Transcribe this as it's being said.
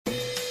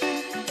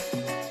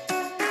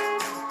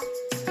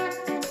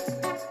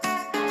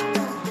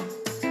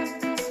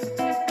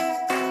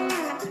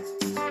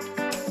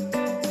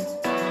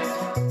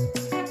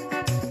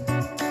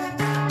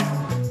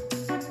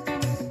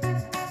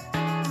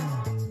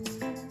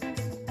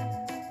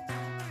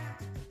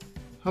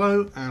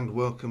Hello and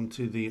welcome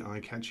to the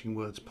Eye-Catching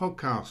Words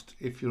podcast.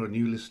 If you're a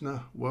new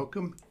listener,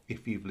 welcome.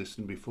 If you've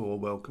listened before,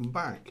 welcome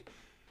back.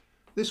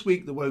 This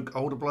week, the woke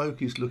older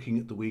bloke is looking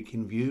at the week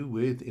in view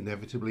with,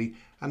 inevitably,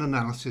 an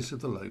analysis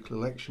of the local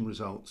election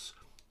results,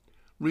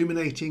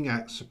 ruminating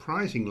at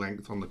surprising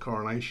length on the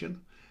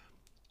coronation,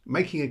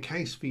 making a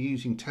case for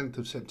using 10th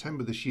of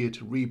September this year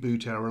to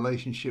reboot our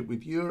relationship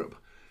with Europe,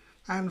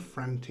 and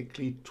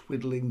frantically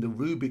twiddling the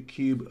Rubik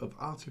cube of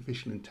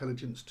artificial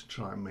intelligence to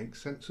try and make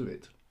sense of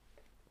it.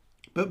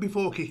 But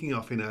before kicking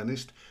off in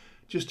earnest,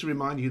 just to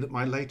remind you that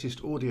my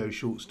latest audio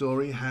short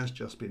story has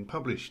just been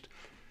published.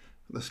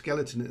 The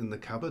Skeleton in the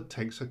Cupboard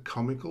takes a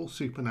comical,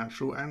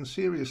 supernatural and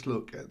serious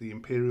look at the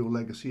imperial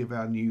legacy of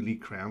our newly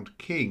crowned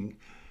king.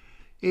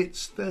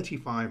 It's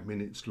 35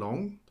 minutes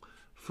long,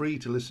 free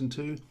to listen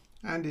to,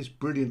 and is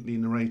brilliantly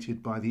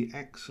narrated by the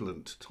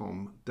excellent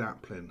Tom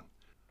Daplin.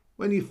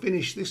 When you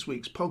finish this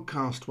week's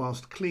podcast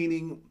whilst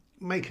cleaning,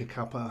 make a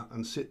cuppa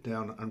and sit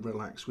down and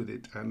relax with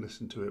it and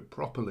listen to it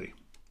properly.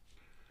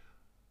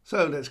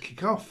 So let's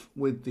kick off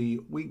with the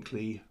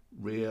weekly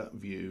rear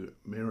view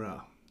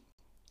mirror.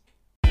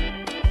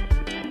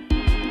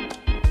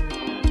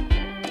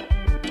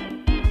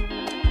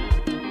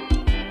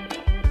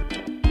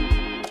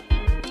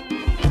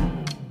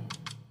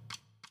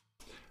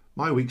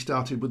 My week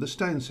started with a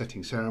stone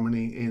setting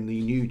ceremony in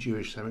the new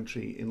Jewish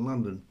cemetery in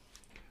London.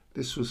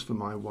 This was for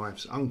my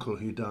wife's uncle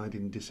who died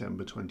in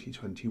December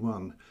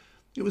 2021.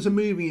 It was a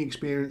moving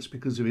experience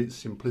because of its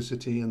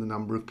simplicity and the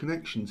number of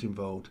connections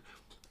involved,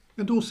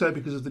 and also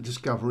because of the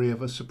discovery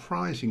of a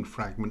surprising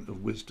fragment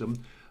of wisdom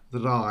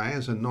that I,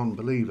 as a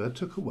non-believer,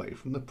 took away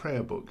from the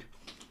prayer book.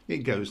 It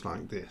goes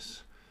like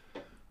this.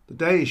 The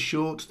day is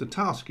short, the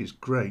task is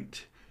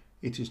great.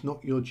 It is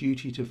not your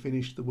duty to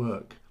finish the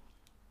work,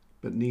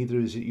 but neither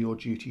is it your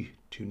duty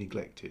to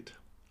neglect it.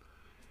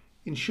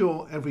 In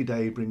short, every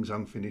day brings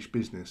unfinished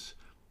business.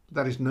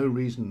 That is no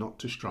reason not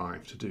to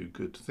strive to do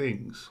good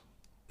things.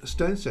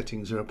 Stone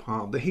settings are a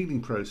part of the healing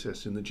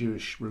process in the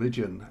Jewish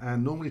religion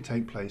and normally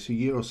take place a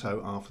year or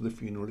so after the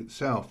funeral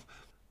itself.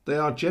 They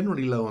are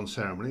generally low on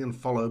ceremony and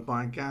followed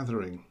by a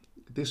gathering.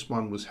 This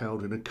one was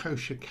held in a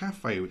kosher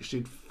cafe which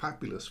did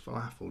fabulous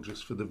falafel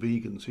just for the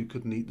vegans who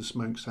couldn't eat the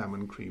smoked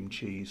salmon, cream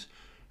cheese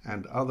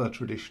and other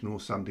traditional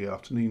Sunday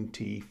afternoon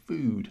tea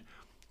food.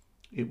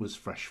 It was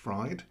fresh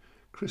fried,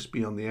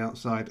 crispy on the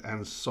outside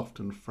and soft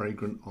and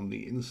fragrant on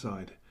the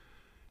inside.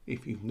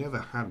 If you've never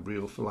had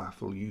real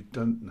falafel, you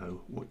don't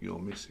know what you're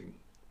missing.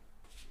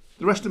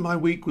 The rest of my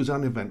week was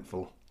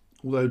uneventful,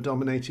 although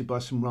dominated by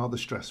some rather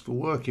stressful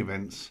work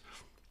events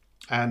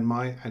and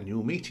my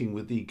annual meeting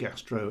with the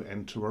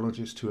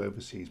gastroenterologist who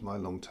oversees my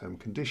long-term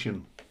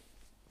condition.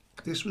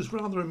 This was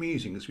rather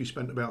amusing as we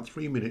spent about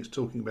 3 minutes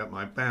talking about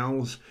my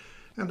bowels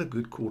and a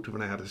good quarter of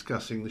an hour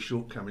discussing the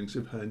shortcomings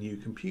of her new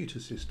computer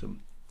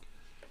system.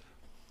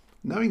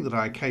 Knowing that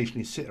I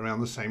occasionally sit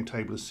around the same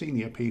table as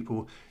senior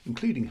people,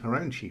 including her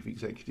own chief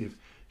executive,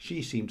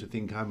 she seemed to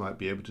think I might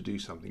be able to do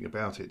something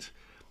about it.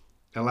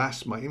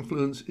 Alas, my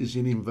influence is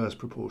in inverse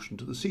proportion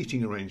to the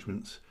seating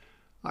arrangements.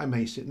 I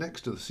may sit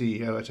next to the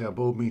CEO at our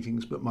board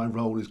meetings, but my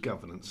role is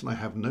governance, and I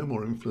have no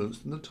more influence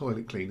than the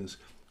toilet cleaners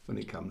when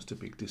it comes to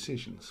big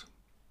decisions.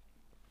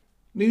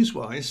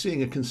 News-wise,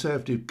 seeing a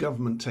Conservative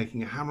government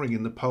taking a hammering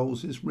in the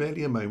polls is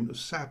rarely a moment of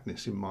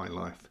sadness in my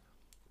life.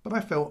 But I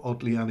felt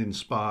oddly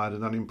uninspired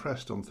and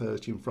unimpressed on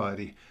Thursday and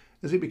Friday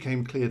as it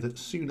became clear that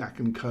Sunak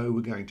and co were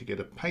going to get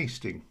a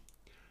pasting.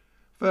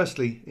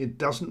 Firstly, it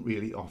doesn't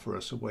really offer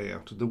us a way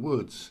out of the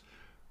woods.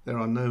 There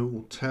are no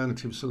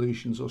alternative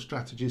solutions or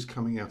strategies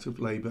coming out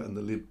of Labour and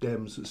the Lib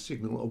Dems that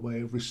signal a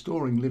way of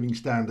restoring living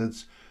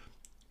standards,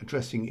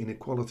 addressing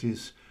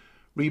inequalities,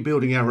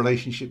 rebuilding our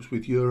relationships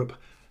with Europe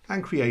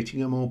and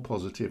creating a more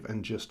positive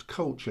and just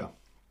culture.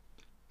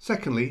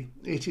 Secondly,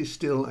 it is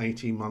still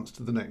 18 months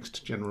to the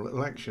next general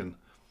election.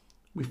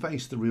 We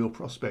face the real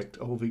prospect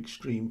of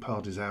extreme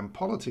partisan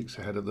politics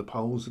ahead of the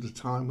polls at a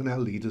time when our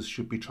leaders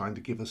should be trying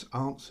to give us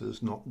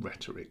answers, not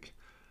rhetoric.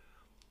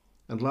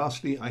 And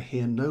lastly, I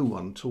hear no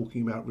one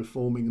talking about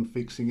reforming and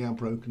fixing our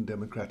broken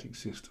democratic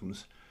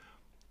systems.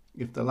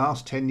 If the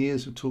last 10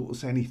 years have taught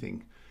us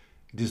anything,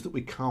 it is that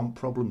we can't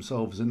problem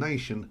solve as a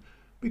nation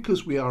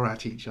because we are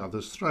at each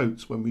other's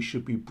throats when we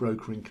should be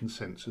brokering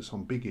consensus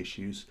on big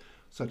issues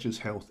such as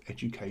health,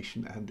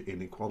 education and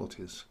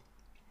inequalities.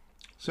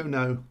 So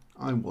no,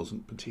 I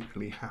wasn't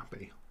particularly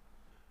happy.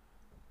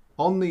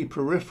 On the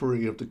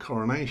periphery of the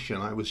coronation,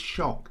 I was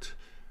shocked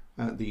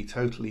at the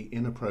totally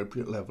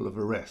inappropriate level of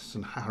arrests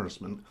and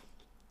harassment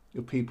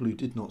of people who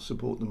did not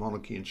support the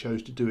monarchy and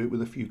chose to do it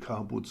with a few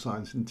cardboard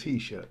signs and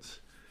t-shirts.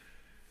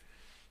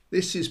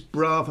 This is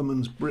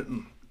Braverman's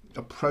Britain,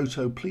 a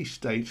proto-police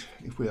state,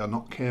 if we are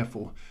not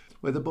careful,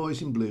 where the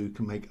boys in blue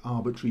can make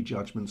arbitrary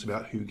judgments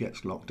about who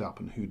gets locked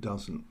up and who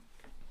doesn't.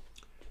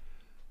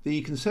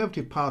 The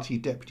Conservative Party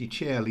Deputy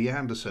Chair, Lee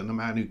Anderson, a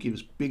man who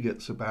gives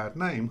bigots a bad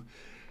name,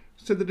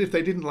 said that if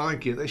they didn't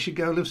like it, they should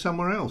go live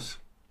somewhere else.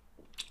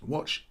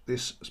 Watch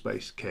this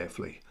space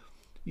carefully.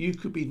 You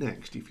could be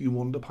next if you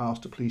wander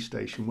past a police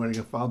station wearing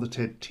a Father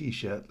Ted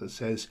t-shirt that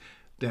says,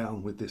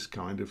 down with this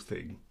kind of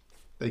thing.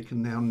 They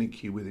can now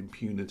nick you with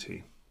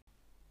impunity.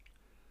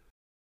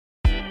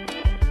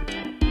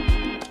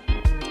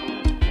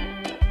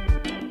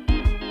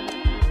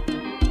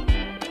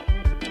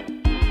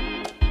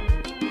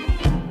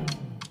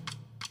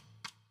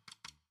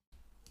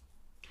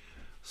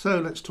 So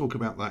let's talk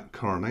about that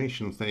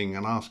coronation thing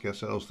and ask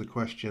ourselves the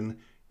question,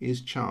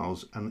 is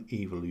Charles an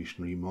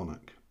evolutionary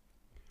monarch?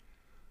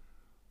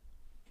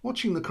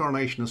 Watching the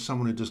coronation as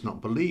someone who does not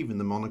believe in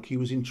the monarchy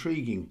was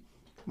intriguing.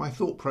 My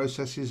thought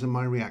processes and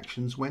my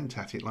reactions went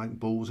at it like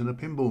balls in a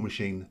pinball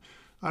machine,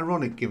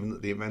 ironic given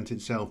that the event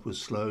itself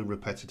was slow,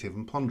 repetitive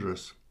and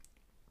ponderous.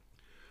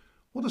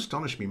 What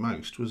astonished me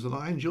most was that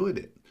I enjoyed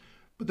it.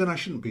 But then I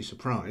shouldn't be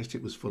surprised.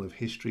 It was full of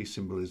history,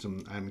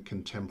 symbolism and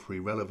contemporary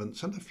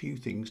relevance, and a few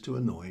things to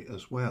annoy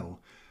as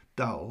well.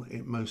 Dull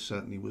it most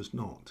certainly was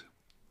not.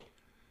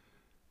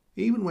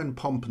 Even when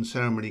pomp and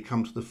ceremony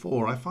come to the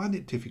fore, I find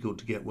it difficult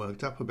to get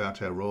worked up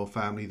about our royal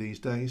family these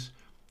days.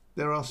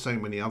 There are so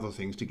many other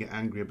things to get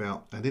angry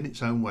about, and in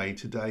its own way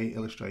today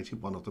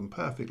illustrated one of them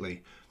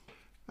perfectly.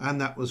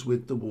 And that was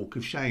with the Walk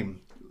of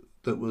Shame.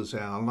 That was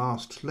our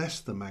last less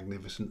than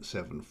magnificent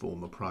 7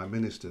 former Prime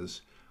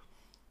Ministers.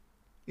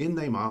 In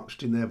they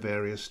marched in their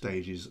various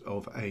stages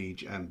of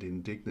age and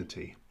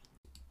indignity.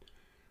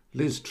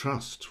 Liz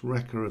Truss,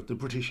 wrecker of the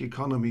British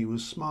economy,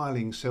 was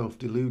smiling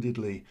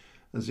self-deludedly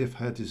as if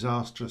her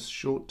disastrous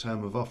short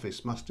term of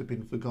office must have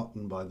been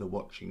forgotten by the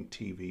watching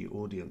TV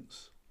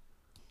audience.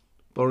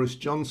 Boris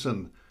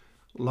Johnson,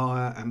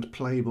 liar and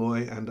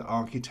playboy and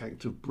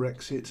architect of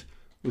Brexit,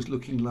 was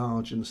looking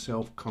large and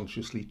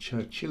self-consciously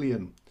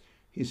Churchillian,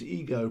 his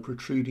ego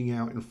protruding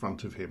out in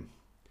front of him.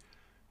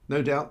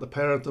 No doubt the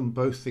pair of them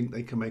both think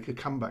they can make a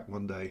comeback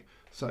one day,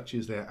 such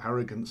is their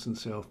arrogance and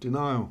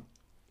self-denial.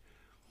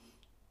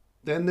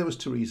 Then there was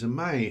Theresa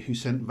May, who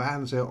sent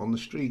vans out on the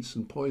streets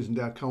and poisoned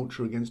our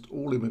culture against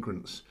all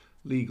immigrants,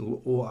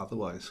 legal or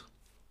otherwise.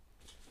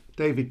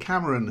 David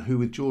Cameron, who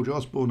with George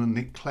Osborne and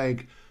Nick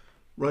Clegg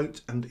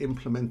wrote and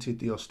implemented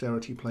the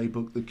austerity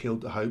playbook that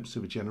killed the hopes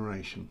of a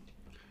generation.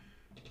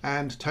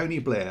 And Tony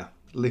Blair,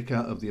 licker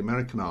of the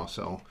American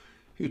arsehole,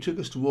 who took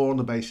us to war on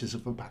the basis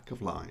of a pack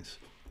of lies.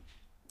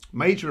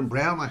 Major and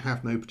Brown I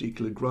have no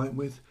particular gripe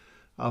with,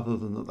 other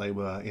than that they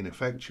were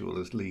ineffectual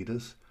as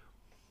leaders.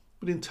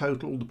 But in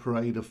total, the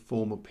parade of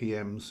former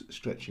PMs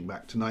stretching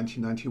back to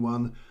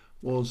 1991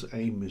 was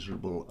a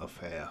miserable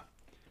affair.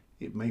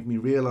 It made me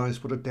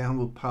realise what a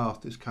downward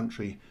path this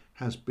country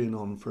has been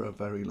on for a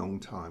very long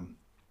time.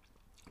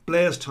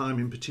 Blair's time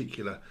in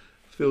particular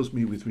fills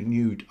me with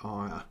renewed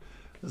ire,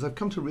 as I've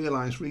come to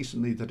realise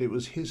recently that it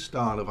was his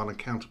style of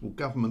unaccountable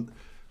government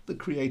that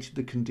created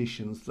the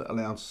conditions that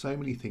allowed so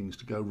many things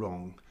to go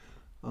wrong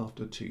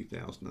after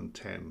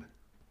 2010.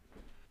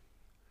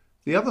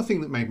 The other thing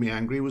that made me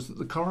angry was that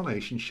the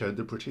coronation showed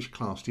the British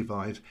class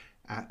divide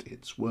at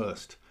its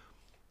worst.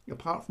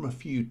 Apart from a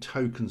few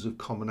tokens of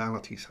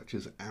commonality such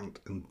as ant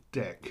and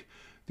deck,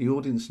 the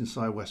audience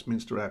inside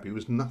Westminster Abbey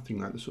was nothing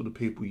like the sort of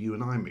people you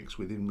and I mix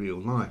with in real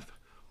life.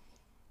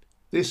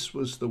 This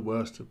was the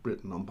worst of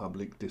Britain on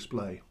public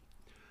display.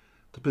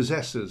 The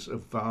possessors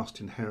of vast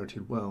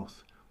inherited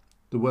wealth,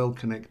 the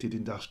well-connected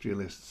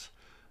industrialists,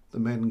 the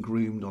men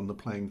groomed on the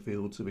playing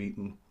fields of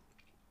Eton,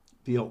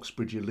 the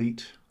Oxbridge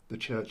elite, the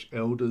church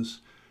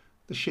elders,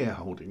 the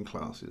shareholding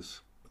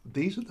classes.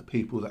 These are the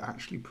people that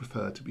actually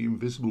prefer to be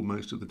invisible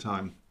most of the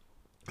time,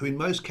 who in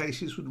most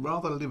cases would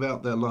rather live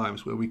out their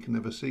lives where we can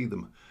never see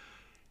them,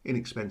 in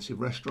expensive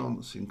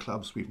restaurants, in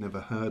clubs we've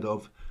never heard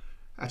of,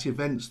 at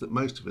events that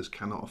most of us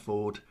cannot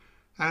afford,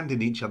 and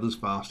in each other's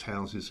vast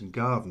houses and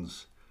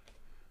gardens.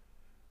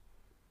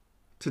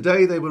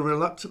 Today they were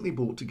reluctantly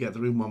brought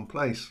together in one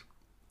place,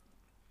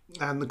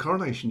 and the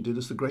coronation did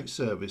us the great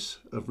service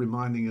of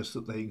reminding us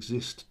that they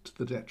exist to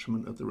the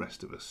detriment of the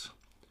rest of us.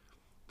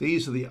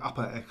 These are the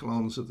upper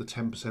echelons of the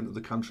 10% of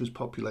the country's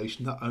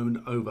population that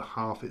own over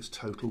half its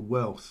total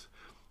wealth.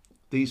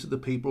 These are the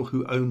people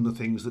who own the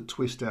things that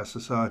twist our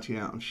society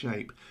out of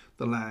shape,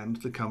 the land,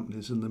 the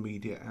companies and the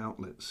media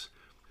outlets.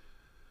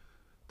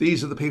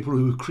 These are the people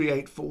who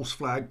create false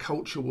flag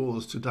culture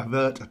wars to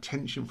divert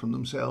attention from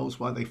themselves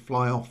while they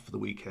fly off for the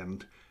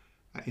weekend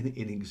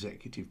in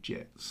executive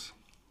jets.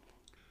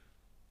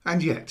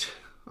 And yet,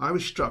 I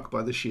was struck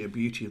by the sheer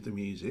beauty of the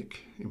music,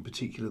 in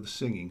particular the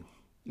singing.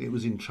 It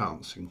was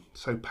entrancing,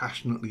 so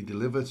passionately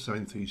delivered, so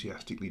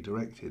enthusiastically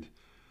directed.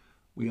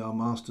 We are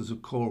masters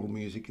of choral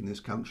music in this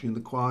country, and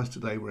the choirs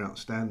today were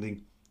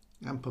outstanding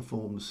and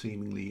performed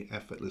seemingly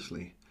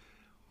effortlessly.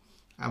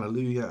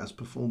 Alleluia, as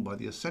performed by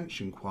the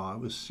Ascension Choir,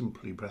 was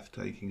simply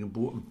breathtaking and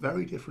brought a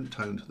very different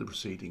tone to the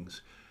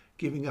proceedings,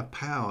 giving a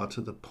power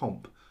to the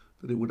pomp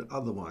that it would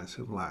otherwise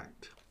have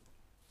lacked.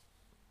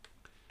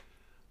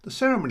 The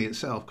ceremony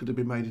itself could have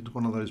been made into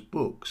one of those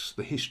books,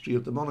 The History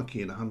of the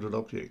Monarchy in 100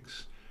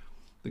 Objects.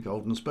 The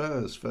golden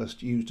spurs,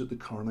 first used at the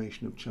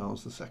coronation of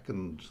Charles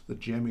II, the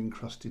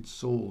gem-encrusted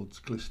swords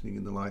glistening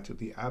in the light of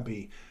the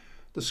abbey,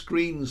 the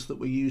screens that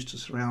were used to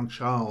surround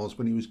Charles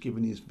when he was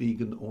given his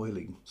vegan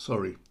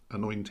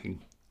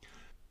anointing.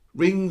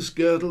 Rings,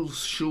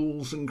 girdles,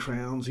 shawls and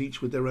crowns, each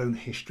with their own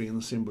history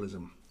and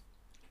symbolism.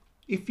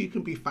 If you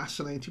can be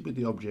fascinated with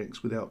the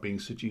objects without being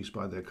seduced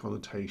by their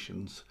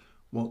connotations,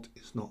 what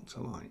is not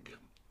to like?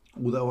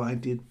 Although I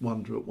did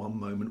wonder at one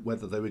moment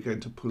whether they were going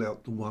to pull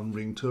out the one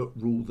ring to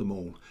rule them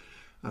all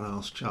and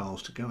ask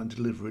Charles to go and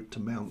deliver it to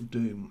Mount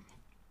Doom.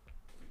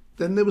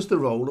 Then there was the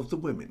role of the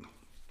women.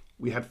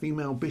 We had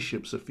female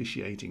bishops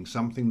officiating,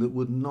 something that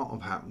would not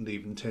have happened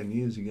even 10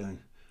 years ago.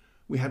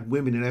 We had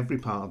women in every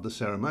part of the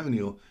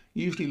ceremonial,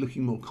 usually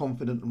looking more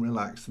confident and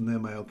relaxed than their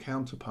male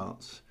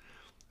counterparts.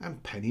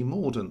 And Penny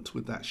Mordaunt,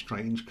 with that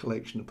strange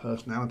collection of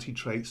personality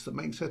traits that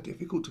makes her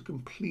difficult to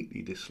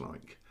completely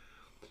dislike.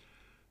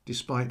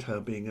 Despite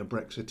her being a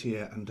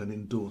Brexiteer and an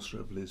endorser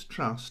of Liz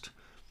Truss,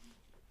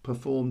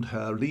 performed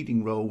her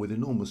leading role with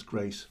enormous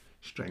grace,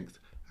 strength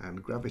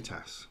and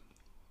gravitas.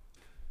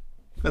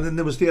 And then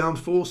there was the armed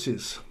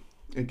forces,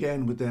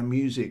 again with their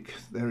music,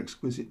 their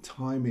exquisite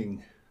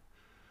timing,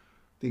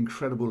 the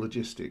incredible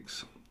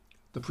logistics.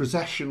 The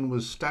procession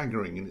was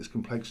staggering in its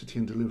complexity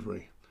and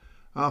delivery.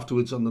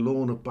 Afterwards, on the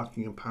lawn of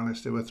Buckingham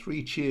Palace, there were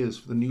 3 cheers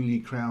for the newly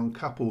crowned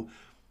couple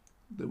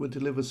that were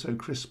delivered so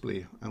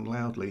crisply and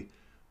loudly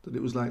that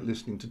it was like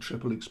listening to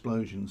triple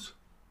explosions.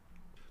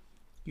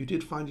 You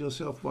did find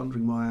yourself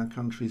wondering why our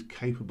country is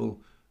capable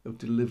of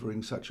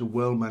delivering such a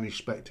well-managed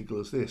spectacle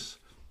as this,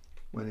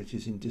 when it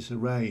is in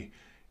disarray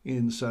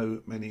in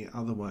so many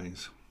other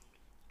ways.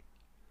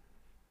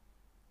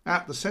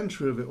 At the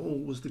centre of it all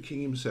was the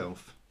king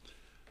himself,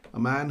 a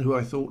man who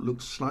I thought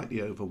looked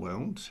slightly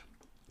overwhelmed,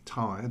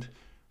 tired,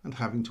 and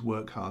having to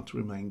work hard to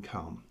remain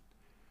calm.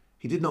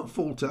 He did not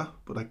falter,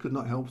 but I could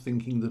not help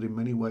thinking that in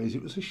many ways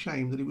it was a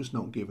shame that he was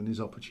not given his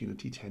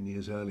opportunity 10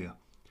 years earlier.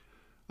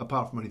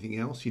 Apart from anything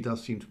else, he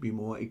does seem to be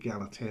more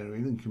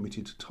egalitarian and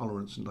committed to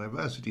tolerance and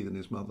diversity than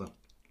his mother.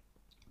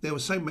 There were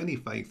so many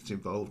faiths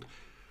involved,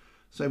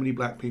 so many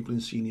black people in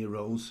senior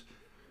roles,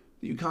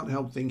 that you can't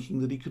help thinking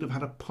that he could have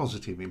had a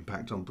positive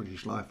impact on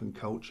British life and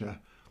culture,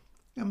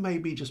 and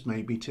maybe, just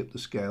maybe, tipped the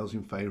scales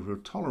in favour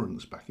of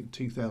tolerance back in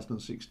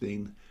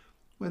 2016,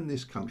 when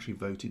this country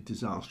voted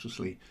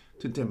disastrously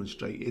to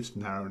demonstrate its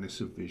narrowness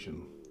of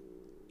vision.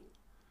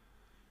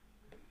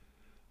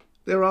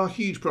 There are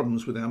huge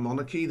problems with our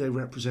monarchy. They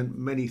represent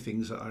many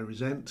things that I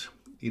resent: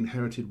 the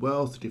inherited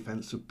wealth, the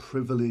defence of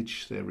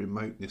privilege, their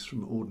remoteness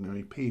from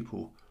ordinary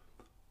people.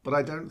 But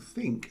I don't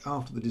think,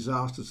 after the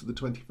disasters of the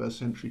 21st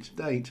century to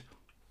date,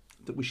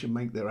 that we should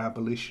make their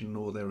abolition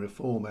or their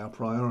reform our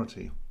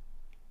priority.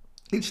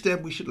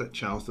 Instead, we should let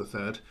Charles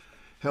III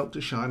help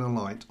to shine a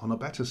light on a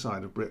better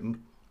side of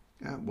Britain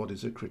at what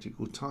is a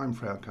critical time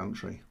for our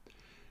country.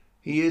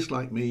 He is,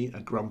 like me, a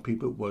grumpy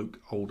but woke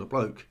older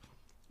bloke.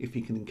 If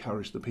he can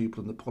encourage the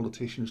people and the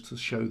politicians to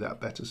show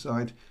that better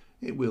side,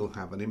 it will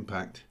have an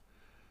impact.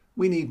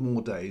 We need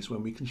more days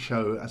when we can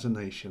show as a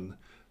nation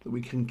that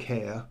we can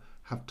care,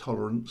 have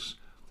tolerance,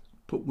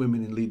 put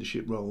women in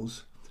leadership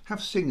roles,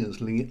 have singers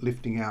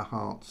lifting our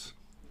hearts,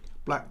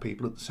 black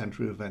people at the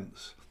centre of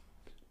events,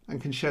 and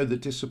can show the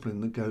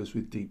discipline that goes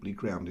with deeply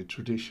grounded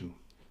tradition.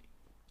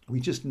 We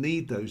just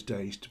need those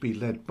days to be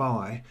led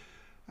by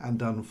and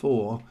done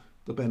for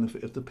the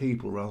benefit of the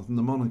people rather than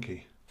the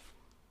monarchy.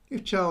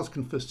 If Charles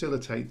can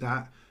facilitate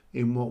that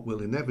in what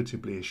will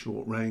inevitably a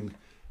short reign,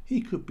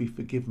 he could be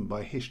forgiven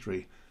by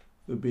history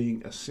for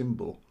being a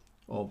symbol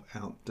of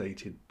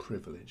outdated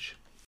privilege.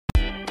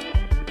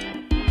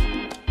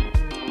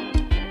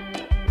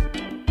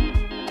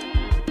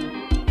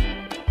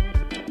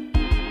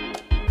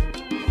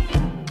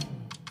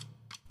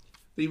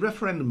 The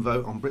referendum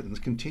vote on Britain's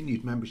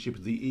continued membership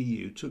of the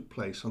EU took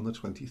place on the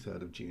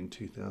 23rd of June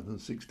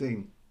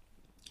 2016,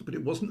 but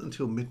it wasn't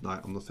until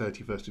midnight on the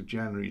 31st of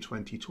January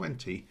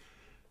 2020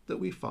 that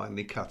we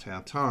finally cut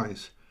our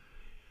ties.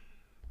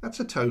 That's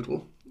a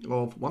total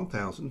of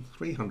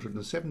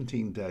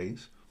 1,317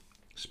 days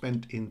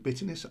spent in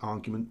bitterness,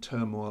 argument,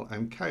 turmoil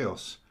and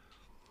chaos.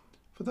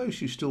 For those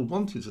who still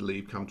wanted to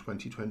leave come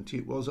 2020,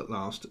 it was at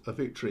last a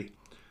victory.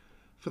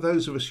 For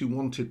those of us who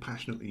wanted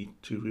passionately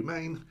to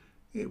remain,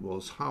 it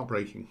was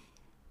heartbreaking.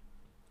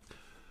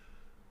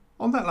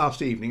 On that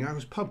last evening, I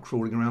was pub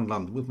crawling around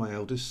London with my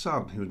eldest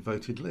son, who had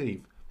voted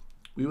leave.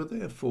 We were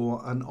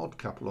therefore an odd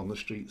couple on the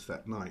streets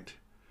that night.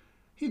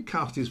 He had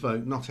cast his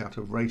vote not out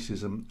of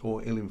racism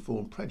or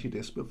ill-informed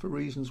prejudice, but for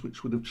reasons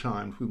which would have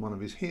chimed with one of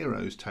his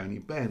heroes, Tony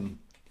Benn.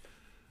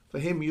 For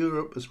him,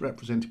 Europe, as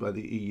represented by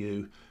the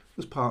EU,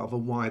 was part of a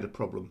wider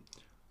problem,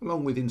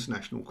 along with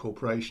international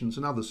corporations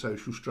and other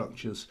social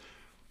structures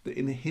that,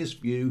 in his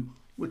view,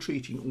 were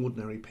treating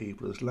ordinary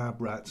people as lab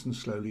rats and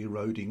slowly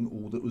eroding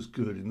all that was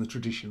good in the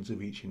traditions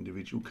of each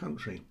individual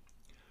country.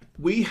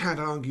 We had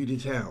argued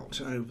it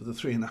out over the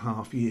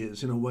 3.5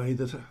 years in a way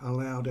that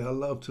allowed our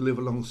love to live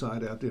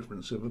alongside our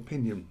difference of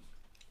opinion.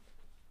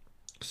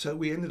 So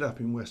we ended up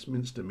in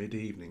Westminster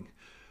mid-evening,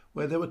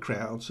 where there were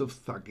crowds of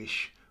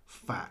thuggish,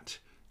 fat,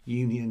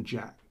 Union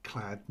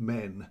Jack-clad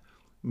men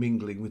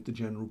mingling with the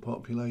general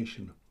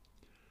population.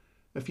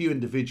 A few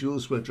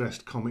individuals were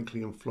dressed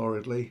comically and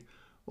floridly,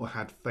 or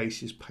had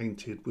faces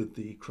painted with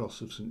the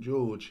cross of St.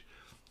 George.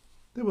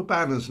 There were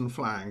banners and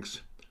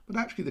flags, but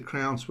actually the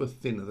crowds were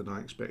thinner than I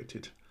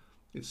expected.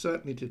 It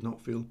certainly did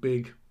not feel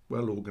big,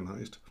 well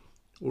organised,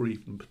 or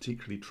even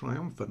particularly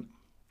triumphant.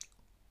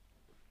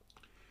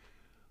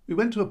 We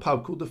went to a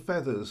pub called The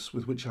Feathers,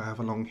 with which I have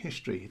a long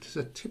history. It is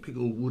a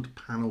typical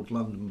wood-panelled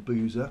London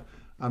boozer,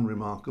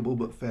 unremarkable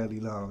but fairly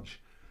large.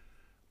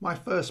 My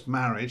first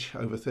marriage,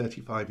 over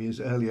 35 years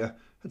earlier,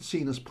 had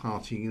seen us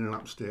partying in an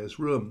upstairs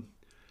room.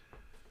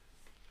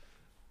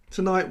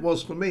 Tonight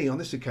was for me, on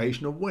this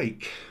occasion, a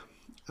wake,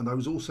 and I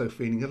was also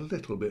feeling a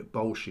little bit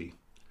bolshy.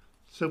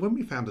 So when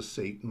we found a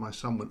seat and my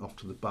son went off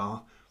to the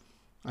bar,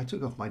 I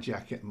took off my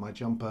jacket and my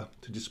jumper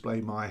to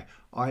display my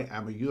 "I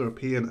am a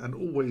European and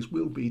always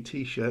will be"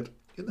 t-shirt,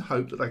 in the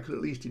hope that I could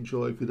at least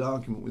enjoy a good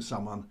argument with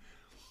someone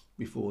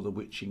before the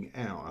witching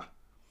hour.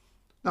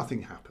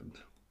 Nothing happened.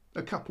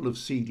 A couple of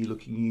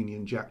seedy-looking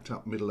Union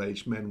jacked-up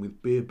middle-aged men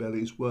with beer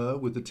bellies were,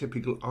 with the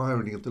typical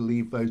irony of the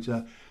Leave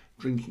voter,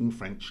 drinking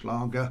French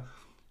lager,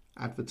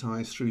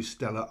 advertised through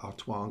Stella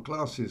Artois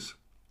glasses.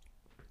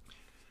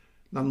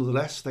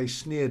 Nonetheless, they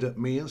sneered at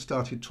me and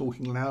started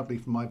talking loudly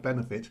for my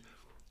benefit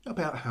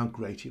about how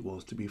great it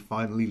was to be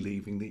finally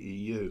leaving the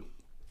EU.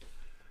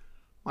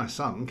 My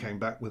son came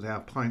back with our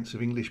pints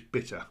of English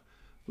bitter,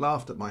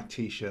 laughed at my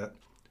t-shirt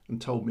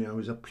and told me I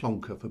was a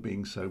plonker for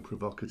being so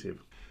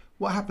provocative.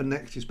 What happened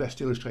next is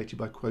best illustrated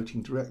by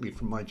quoting directly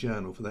from my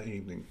journal for that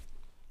evening.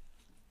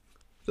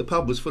 The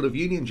pub was full of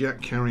Union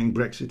Jack carrying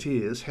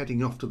Brexiteers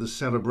heading off to the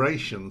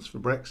celebrations for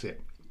Brexit,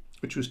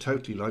 which was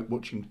totally like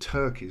watching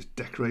turkeys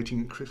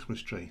decorating a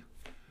Christmas tree.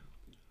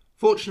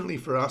 Fortunately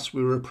for us,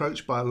 we were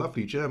approached by a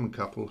lovely German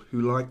couple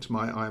who liked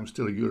my "I am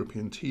still a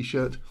European"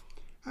 t-shirt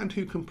and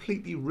who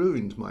completely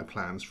ruined my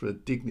plans for a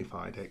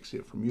dignified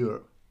exit from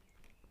Europe.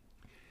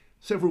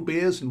 Several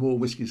beers and more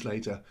whiskies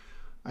later,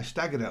 I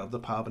staggered out of the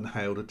pub and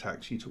hailed a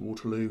taxi to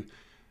Waterloo,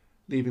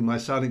 leaving my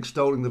son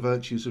extolling the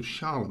virtues of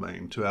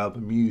Charlemagne to our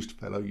bemused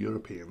fellow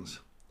Europeans.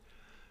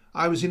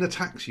 I was in a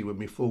taxi when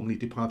we formally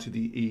departed the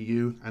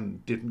EU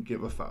and didn't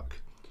give a fuck.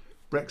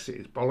 Brexit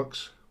is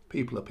bollocks,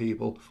 people are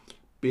people,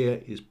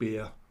 beer is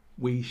beer,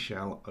 we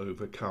shall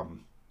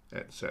overcome,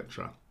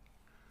 etc.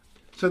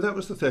 So that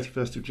was the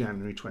 31st of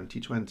January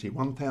 2020,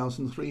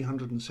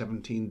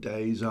 1,317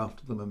 days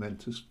after the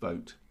momentous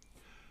vote.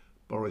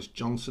 Boris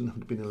Johnson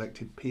had been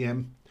elected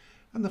PM,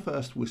 and the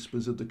first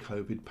whispers of the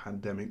COVID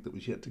pandemic that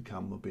was yet to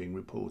come were being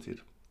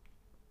reported.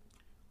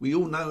 We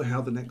all know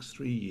how the next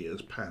 3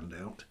 years panned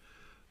out,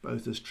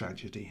 both as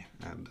tragedy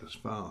and as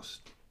farce.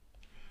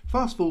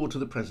 Fast forward to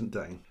the present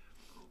day.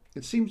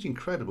 It seems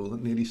incredible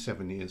that nearly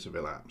 7 years have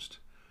elapsed.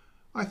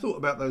 I thought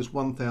about those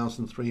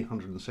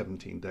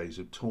 1,317 days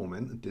of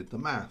torment and did the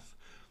math.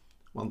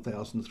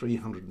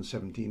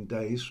 1,317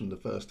 days from the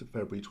 1st of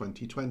February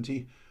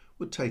 2020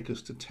 would take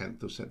us to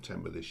 10th of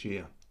September this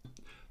year.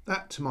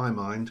 That, to my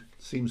mind,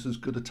 seems as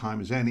good a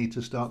time as any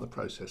to start the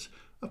process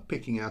of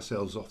picking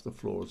ourselves off the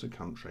floor as a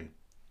country.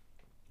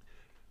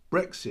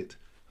 Brexit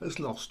has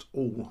lost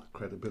all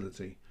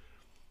credibility.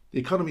 The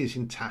economy is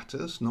in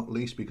tatters, not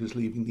least because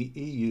leaving the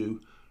EU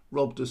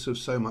robbed us of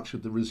so much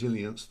of the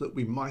resilience that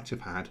we might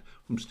have had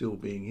from still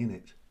being in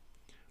it.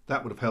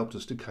 That would have helped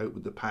us to cope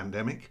with the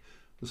pandemic,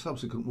 the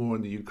subsequent war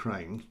in the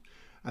Ukraine,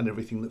 and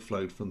everything that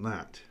flowed from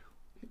that.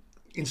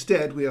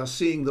 Instead, we are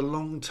seeing the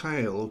long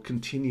tail of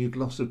continued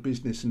loss of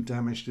business and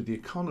damage to the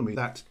economy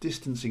that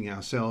distancing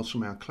ourselves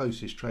from our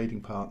closest trading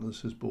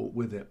partners has brought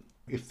with it.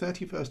 If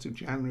 31st of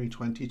January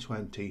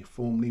 2020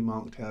 formally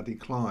marked our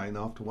decline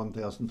after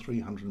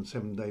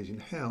 1,307 days in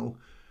hell,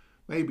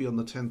 maybe on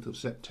the 10th of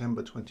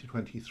September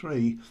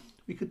 2023,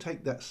 we could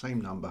take that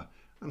same number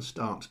and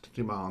start to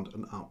demand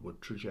an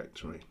upward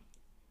trajectory.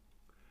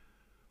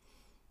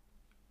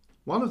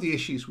 One of the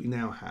issues we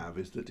now have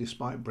is that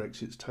despite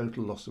Brexit's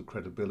total loss of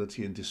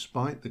credibility and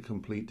despite the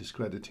complete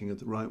discrediting of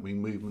the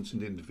right-wing movements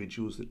and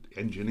individuals that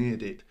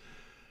engineered it,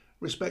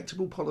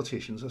 respectable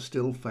politicians are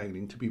still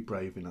failing to be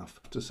brave enough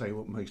to say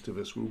what most of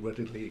us will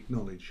readily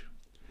acknowledge.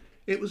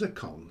 It was a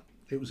con,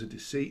 it was a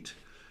deceit,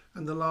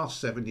 and the last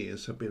 7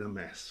 years have been a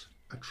mess,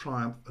 a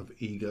triumph of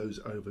egos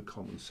over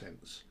common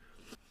sense.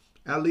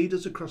 Our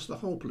leaders across the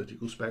whole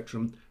political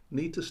spectrum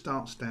need to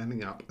start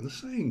standing up and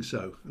saying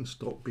so and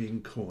stop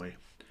being coy.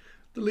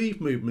 The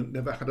Leave movement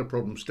never had a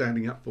problem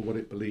standing up for what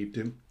it believed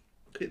in.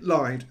 It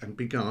lied and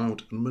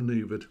beguiled and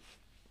manoeuvred,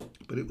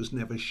 but it was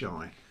never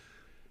shy.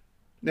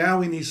 Now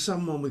we need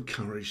someone with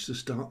courage to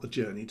start the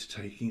journey to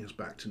taking us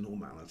back to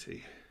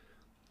normality.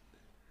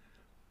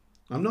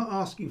 I'm not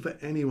asking for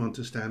anyone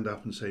to stand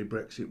up and say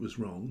Brexit was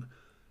wrong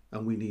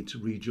and we need to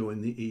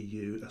rejoin the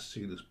EU as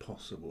soon as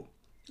possible.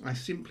 I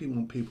simply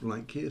want people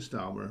like Keir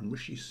Starmer and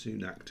Rishi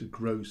Sunak to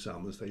grow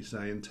some, as they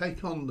say, and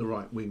take on the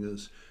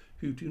right-wingers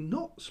who do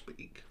not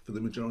speak for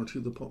the majority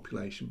of the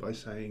population by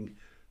saying,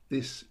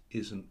 this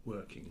isn't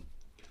working.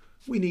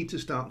 We need to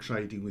start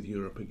trading with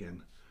Europe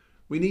again.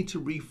 We need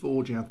to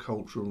reforge our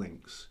cultural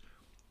links.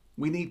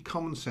 We need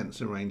common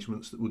sense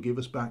arrangements that will give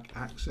us back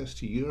access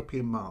to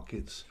European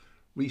markets,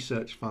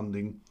 research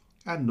funding,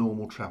 and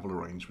normal travel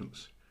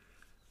arrangements.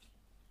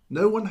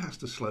 No one has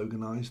to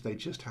sloganise, they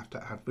just have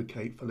to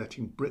advocate for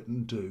letting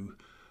Britain do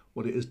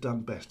what it has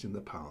done best in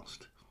the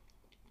past.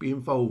 Be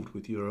involved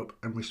with Europe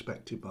and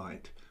respected by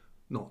it,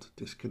 not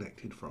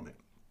disconnected from it.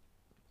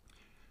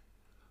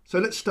 So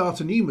let's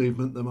start a new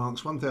movement that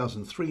marks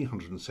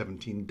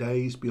 1,317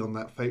 days beyond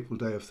that fateful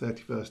day of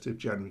 31st of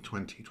January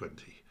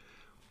 2020,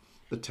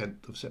 the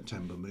 10th of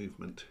September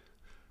movement.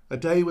 A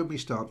day when we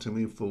start to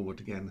move forward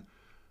again,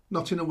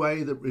 not in a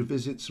way that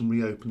revisits and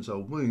reopens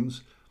old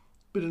wounds,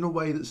 but in a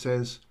way that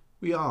says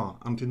we are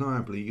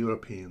undeniably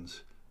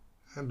Europeans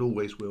and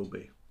always will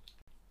be.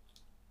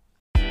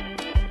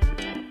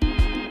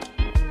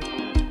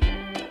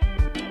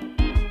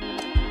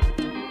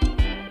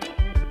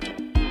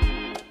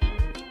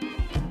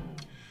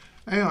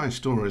 AI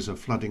stories are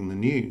flooding the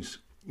news.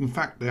 In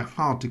fact, they're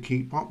hard to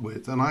keep up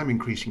with, and I'm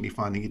increasingly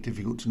finding it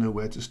difficult to know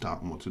where to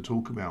start and what to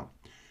talk about.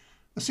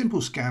 A simple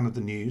scan of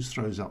the news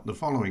throws up the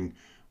following,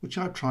 which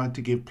I've tried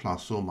to give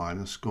plus or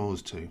minus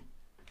scores to.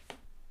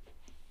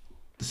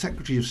 The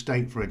Secretary of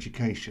State for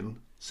Education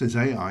says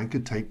AI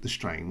could take the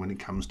strain when it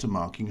comes to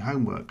marking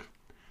homework.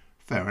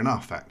 Fair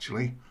enough,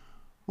 actually.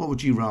 What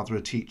would you rather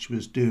a teacher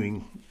was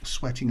doing,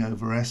 sweating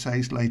over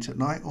essays late at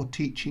night or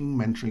teaching,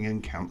 mentoring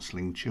and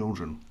counselling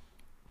children?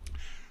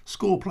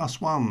 Score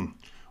 +1,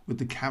 with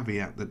the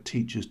caveat that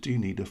teachers do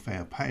need a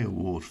fair pay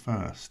award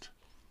first.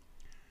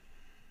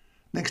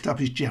 Next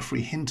up is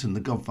Geoffrey Hinton, the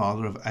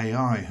godfather of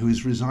AI, who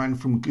has resigned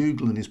from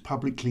Google and is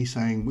publicly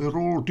saying, "We're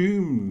all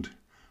doomed,"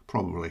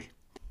 probably.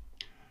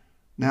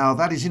 Now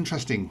that is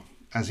interesting,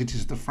 as it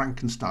is the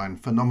Frankenstein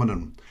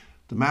phenomenon.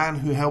 The man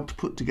who helped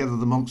put together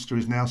the monster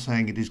is now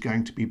saying it is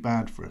going to be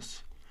bad for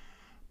us.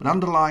 But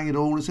underlying it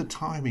all is a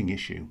timing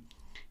issue.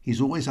 He's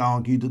always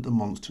argued that the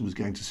monster was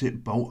going to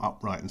sit bolt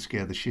upright and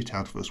scare the shit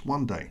out of us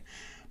one day,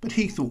 but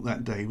he thought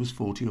that day was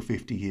 40 or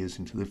 50 years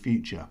into the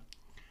future.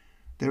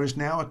 There is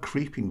now a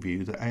creeping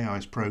view that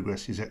AI's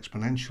progress is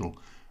exponential,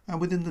 and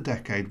within the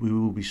decade we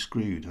will be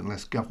screwed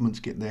unless governments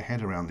get their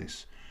head around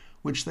this,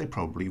 which they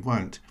probably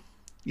won't.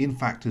 In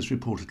fact, as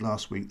reported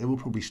last week, they will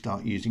probably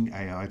start using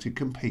AI to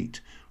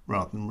compete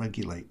rather than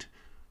regulate.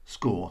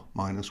 Score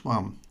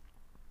 -1.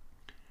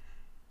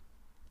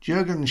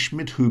 Jürgen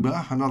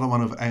Schmidhuber, another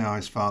one of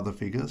AI's father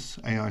figures,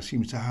 AI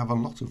seems to have a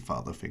lot of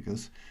father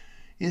figures,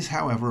 is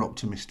however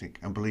optimistic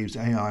and believes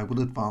AI will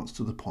advance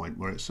to the point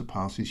where it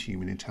surpasses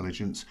human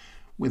intelligence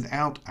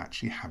without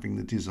actually having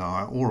the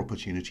desire or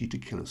opportunity to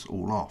kill us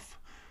all off,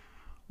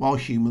 while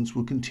humans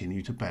will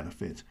continue to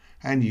benefit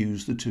and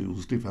use the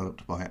tools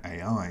developed by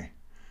AI.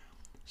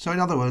 So in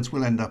other words,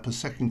 we'll end up as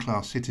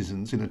second-class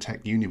citizens in a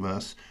tech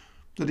universe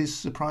that is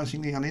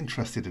surprisingly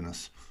uninterested in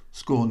us.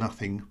 Score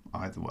nothing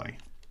either way.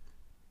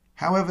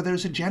 However, there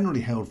is a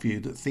generally held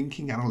view that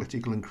thinking,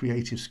 analytical and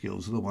creative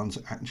skills are the ones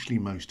actually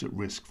most at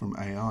risk from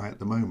AI at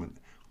the moment.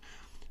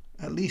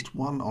 At least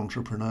one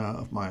entrepreneur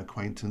of my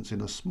acquaintance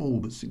in a small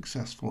but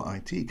successful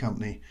IT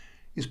company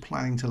is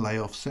planning to lay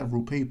off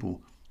several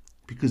people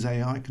because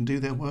AI can do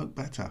their work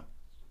better.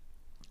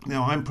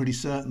 Now, I'm pretty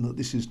certain that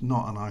this is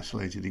not an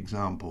isolated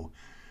example.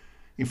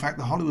 In fact,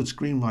 the Hollywood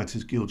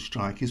Screenwriters Guild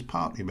strike is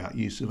partly about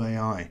use of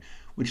AI,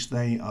 which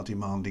they are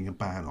demanding a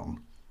ban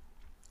on.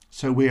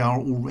 So we are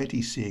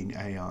already seeing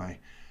AI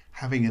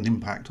having an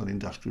impact on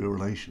industrial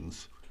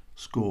relations.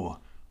 Score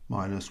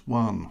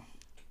 -1.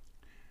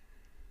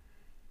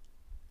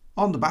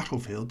 On the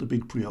battlefield, the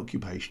big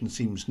preoccupation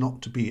seems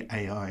not to be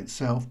AI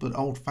itself, but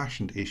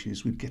old-fashioned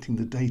issues with getting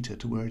the data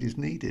to where it is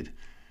needed.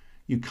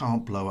 You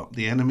can't blow up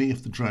the enemy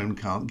if the drone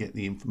can't get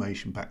the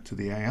information back to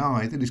the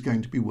AI that is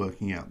going to be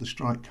working out the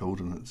strike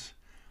coordinates.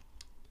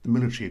 The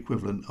military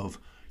equivalent of,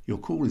 "Your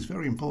call is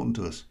very important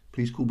to us,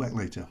 please call back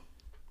later."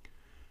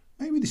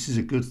 Maybe this is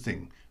a good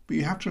thing, but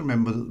you have to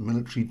remember that the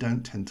military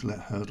don't tend to let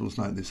hurdles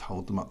like this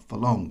hold them up for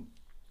long.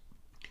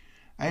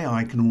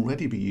 AI can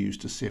already be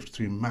used to sift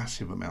through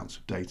massive amounts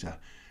of data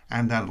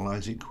and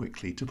analyse it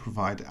quickly to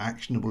provide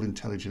actionable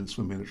intelligence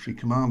for military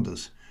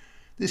commanders.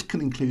 This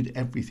can include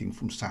everything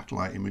from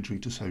satellite imagery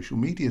to social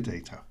media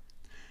data.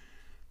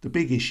 The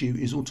big issue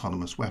is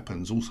autonomous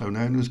weapons, also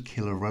known as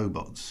killer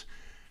robots.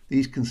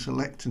 These can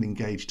select and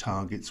engage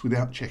targets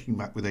without checking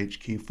back with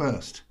HQ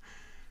first.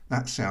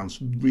 That sounds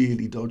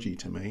really dodgy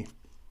to me.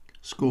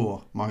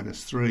 Score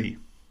 -3.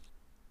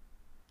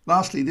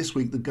 Lastly, this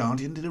week The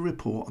Guardian did a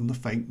report on the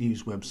fake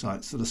news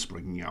websites that are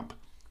springing up.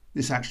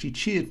 This actually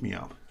cheered me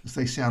up, as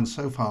they sound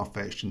so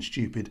far-fetched and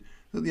stupid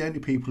that the only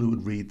people who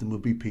would read them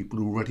would be people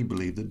who already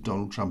believe that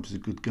Donald Trump is a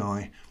good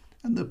guy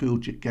and that Bill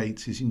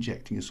Gates is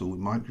injecting us all with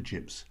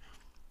microchips.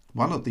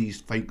 One of these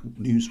fake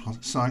news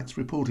sites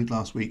reported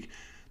last week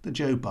that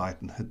Joe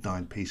Biden had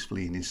died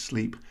peacefully in his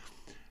sleep.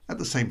 At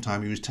the same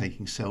time, he was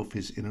taking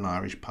selfies in an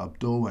Irish pub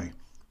doorway.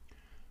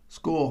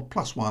 Score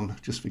 +1,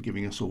 just for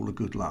giving us all a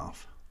good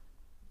laugh.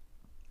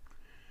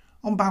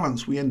 On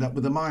balance, we end up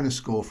with a minus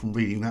score from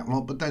reading that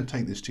lot, but don't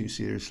take this too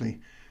seriously.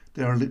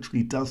 There are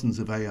literally dozens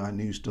of AI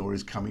news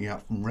stories coming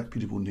out from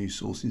reputable news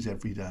sources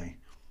every day.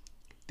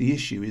 The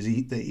issue is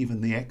that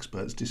even the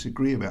experts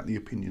disagree about the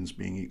opinions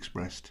being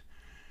expressed.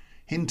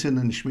 Hinton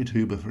and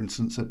Schmidhuber, for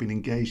instance, have been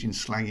engaged in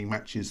slanging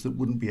matches that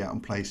wouldn't be out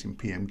of place in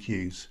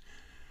PMQs.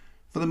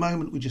 For the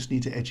moment, we just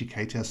need to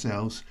educate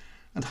ourselves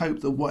and hope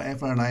that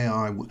whatever an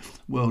AI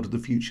world of the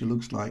future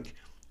looks like,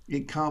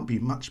 it can't be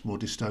much more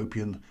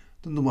dystopian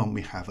than the one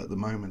we have at the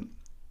moment.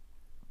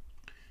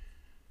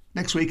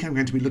 Next week I'm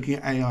going to be looking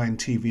at AI in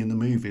TV and the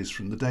movies,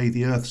 from the day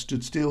the Earth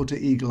stood still to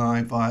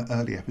eagle-eye via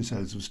early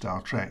episodes of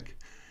Star Trek.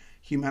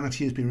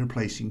 Humanity has been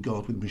replacing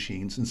God with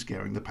machines and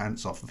scaring the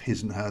pants off of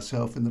his and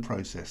herself in the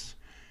process.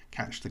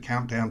 Catch the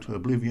countdown to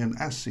oblivion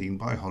as seen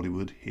by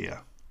Hollywood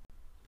here.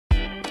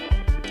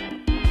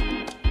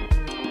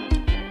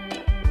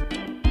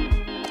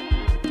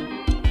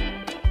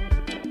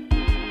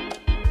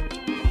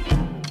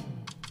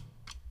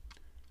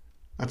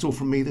 That's all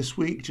from me this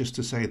week. Just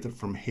to say that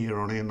from here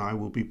on in I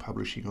will be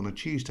publishing on a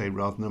Tuesday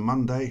rather than a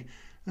Monday,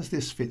 as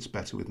this fits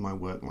better with my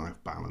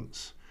work-life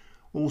balance.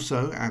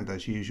 Also, and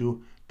as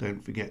usual,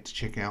 don't forget to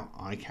check out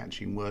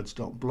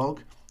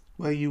eyecatchingwords.blog,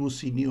 where you will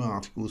see new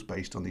articles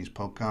based on these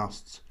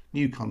podcasts,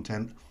 new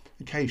content,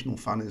 occasional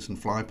funnies and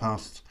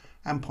flypasts,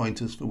 and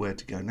pointers for where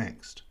to go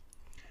next.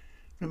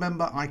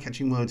 Remember,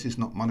 Eye-Catching Words is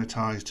not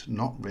monetised,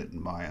 not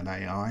written by an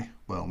AI,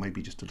 well,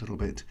 maybe just a little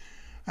bit,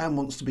 and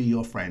wants to be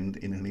your friend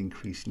in an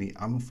increasingly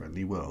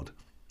unfriendly world.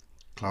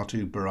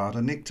 Klaatu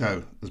Barada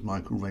Nikto, as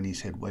Michael Rennie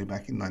said way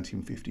back in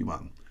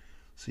 1951.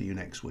 See you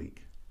next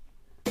week.